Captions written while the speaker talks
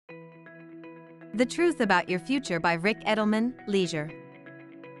The Truth About Your Future by Ric Edelman, Leisure.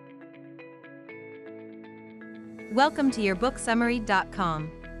 Welcome to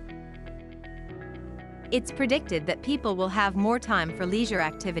YourBookSummary.com. It's predicted that people will have more time for leisure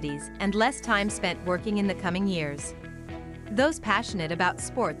activities and less time spent working in the coming years. Those passionate about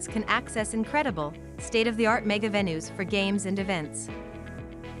sports can access incredible, state-of-the-art mega venues for games and events.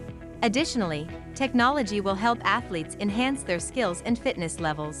 Additionally, technology will help athletes enhance their skills and fitness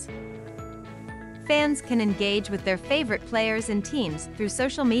levels. Fans can engage with their favorite players and teams through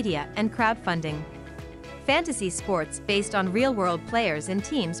social media and crowdfunding. Fantasy sports based on real-world players and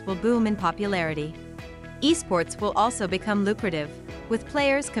teams will boom in popularity. Esports will also become lucrative, with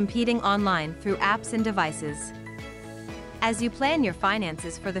players competing online through apps and devices. As you plan your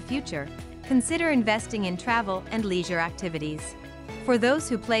finances for the future, consider investing in travel and leisure activities. For those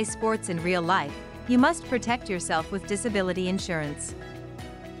who play sports in real life, you must protect yourself with disability insurance.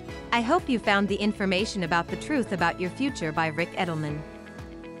 I hope you found the information about The Truth About Your Future by Ric Edelman.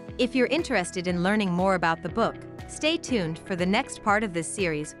 If you're interested in learning more about the book, stay tuned for the next part of this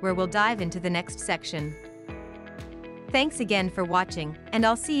series where we'll dive into the next section. Thanks again for watching, and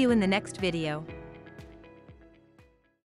I'll see you in the next video.